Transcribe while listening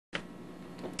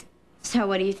So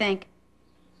what do you think?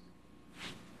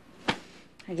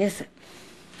 I guess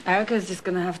Erica's just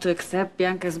gonna have to accept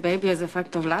Bianca's baby as a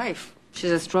fact of life.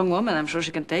 She's a strong woman. I'm sure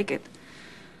she can take it.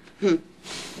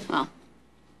 Well,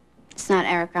 it's not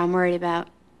Erica I'm worried about.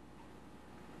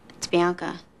 It's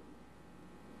Bianca.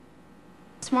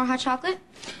 Some more hot chocolate?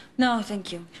 No,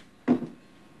 thank you.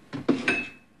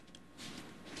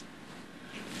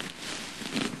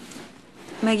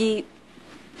 Maggie,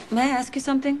 may I ask you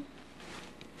something?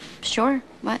 Sure.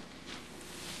 What?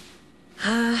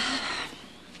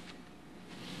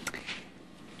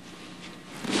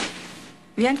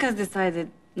 Bianca's decided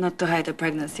not to hide her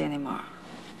pregnancy anymore.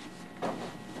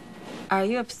 Are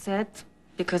you upset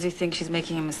because you think she's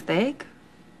making a mistake?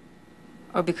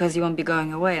 Or because you won't be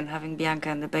going away and having Bianca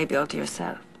and the baby all to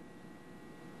yourself?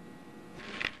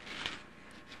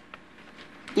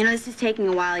 You know, this is taking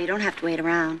a while. You don't have to wait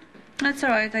around. That's all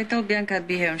right. I told Bianca I'd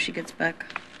be here when she gets back.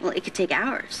 Well, it could take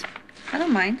hours. I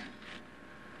don't mind.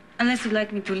 Unless you'd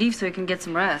like me to leave so you can get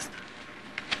some rest.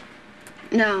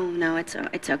 No,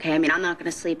 it's okay. I mean, I'm not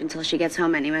going to sleep until she gets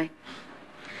home anyway.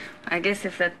 I guess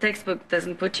if that textbook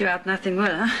doesn't put you out, nothing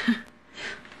will, huh?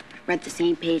 Read the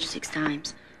same page 6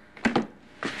 times.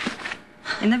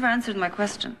 You never answered my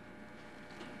question.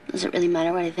 Does it really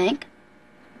matter what I think?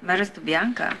 Matters to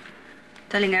Bianca.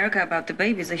 Telling Erica about the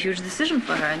baby is a huge decision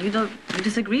for her, and you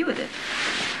disagree with it.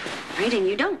 Right, and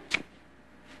you don't.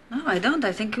 No, I don't.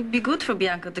 I think it would be good for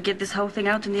Bianca to get this whole thing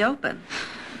out in the open.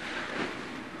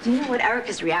 Do you know what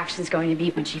Erica's reaction is going to be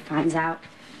when she finds out?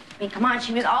 I mean, come on,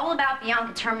 she was all about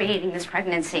Bianca terminating this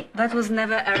pregnancy. That was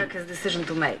never Erica's decision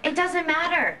to make. It doesn't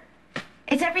matter.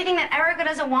 It's everything that Erica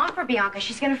doesn't want for Bianca.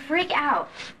 She's going to freak out.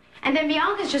 And then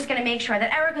Bianca's just going to make sure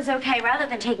that Erica's okay rather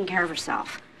than taking care of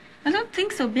herself. I don't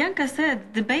think so. Bianca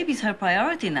said the baby's her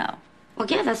priority now. Well,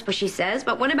 yeah, that's what she says.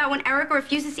 But what about when Erica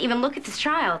refuses to even look at this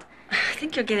child? I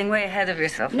think you're getting way ahead of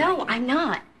yourself. No, I'm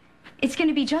not. It's going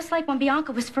to be just like when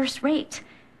Bianca was first raped.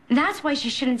 That's why she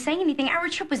shouldn't say anything. Our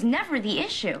trip was never the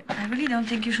issue. I really don't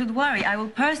think you should worry. I will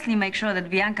personally make sure that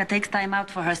Bianca takes time out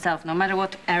for herself, no matter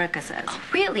what Erica says. Oh,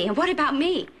 really? And what about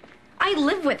me? I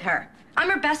live with her. I'm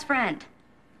her best friend.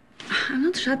 I'm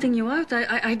not shutting you out.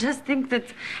 I just think that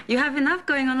you have enough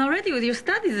going on already with your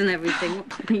studies and everything. Oh,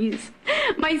 please.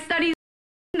 My studies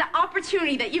are the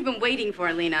opportunity that you've been waiting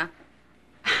for, Lena.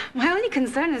 My only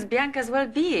concern is Bianca's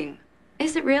well-being.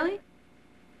 Is it really?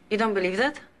 You don't believe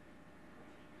that?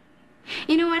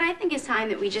 You know what? I think it's time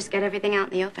that we just get everything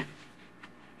out in the open.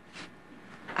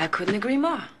 I couldn't agree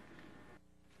more.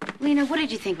 Lena, what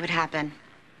did you think would happen?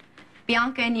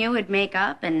 Bianca and you would make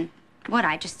up and, what,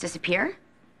 I'd just disappear?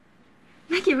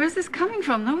 Maggie, where's this coming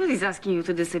from? Nobody's asking you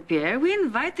to disappear. We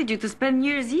invited you to spend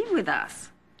New Year's Eve with us.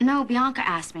 No, Bianca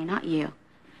asked me, not you.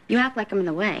 You act like I'm in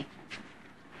the way.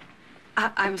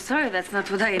 I'm sorry, that's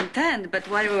not what I intend, but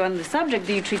while we're on the subject,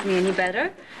 do you treat me any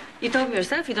better? You told me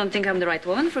yourself you don't think I'm the right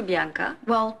woman for Bianca.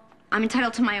 Well, I'm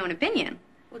entitled to my own opinion.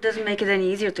 Well, it doesn't make it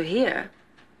any easier to hear.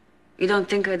 You don't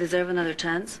think I deserve another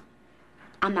chance?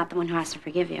 I'm not the one who has to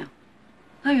forgive you.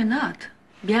 No, you're not.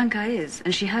 Bianca is,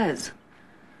 and she has.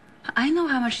 I know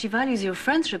how much she values your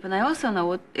friendship, and I also know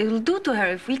what it'll do to her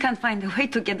if we can't find a way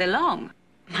to get along.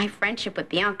 My friendship with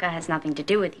Bianca has nothing to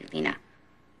do with you, Lena.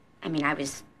 I mean, I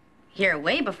was here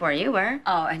way before you were.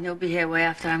 Oh, and you'll be here way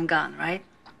after I'm gone, right?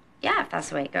 Yeah, if that's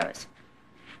the way it goes.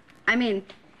 I mean,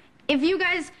 if you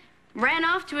guys ran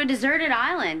off to a deserted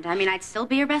island, I mean, I'd still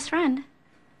be your best friend.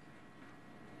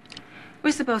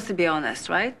 We're supposed to be honest,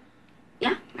 right?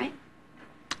 Yeah, right.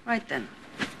 Right then.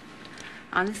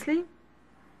 Honestly,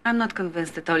 I'm not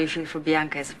convinced that all you feel for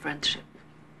Bianca is a friendship.